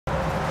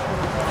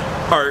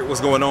Alright,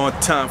 what's going on?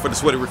 Time for the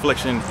Sweaty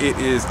Reflection. It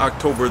is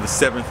October the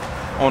 7th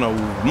on a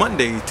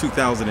Monday,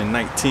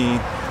 2019.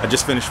 I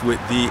just finished with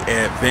the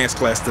advanced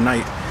class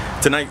tonight.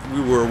 Tonight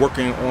we were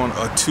working on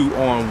a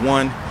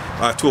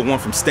 2-on-1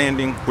 from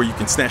standing where you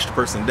can snatch the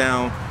person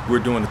down. We're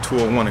doing a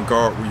 2-on-1 in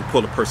guard where you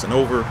pull the person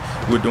over.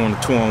 We're doing a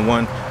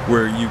 2-on-1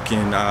 where you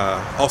can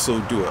also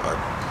do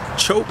a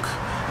choke.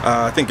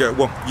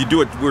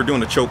 We're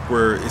doing a choke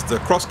where it's the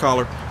cross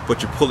collar,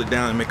 but you pull it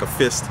down and make a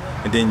fist,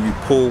 and then you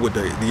pull with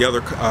the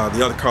other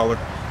collar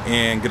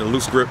and get a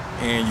loose grip,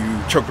 and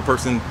you choke the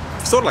person,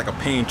 sort of like a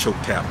pain choke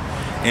tap.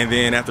 And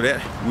then after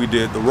that, we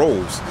did the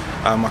rolls.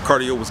 My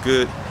cardio was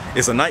good.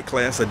 It's a night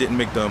class. I didn't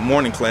make the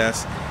morning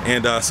class,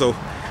 and so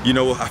you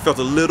know, I felt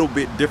a little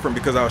bit different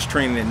because I was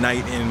training at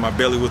night and my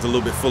belly was a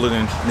little bit fuller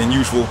than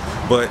usual,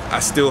 but I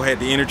still had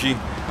the energy.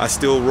 I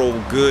still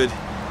rolled good.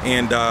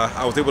 And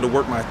I was able to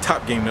work my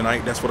top game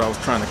tonight. That's what I was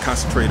trying to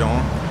concentrate on.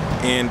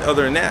 And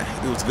other than that,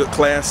 it was a good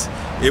class.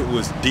 It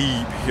was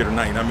deep here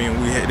tonight. I mean,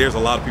 there's a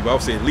lot of people. I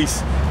would say at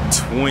least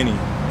 20,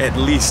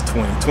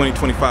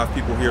 25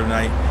 people here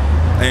tonight.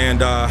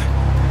 And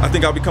I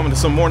think I'll be coming to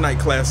some more night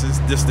classes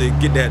just to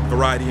get that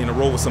variety and to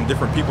roll with some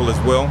different people as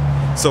well.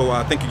 So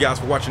thank you guys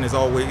for watching as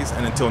always.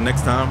 And until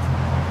next time,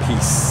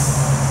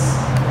 peace.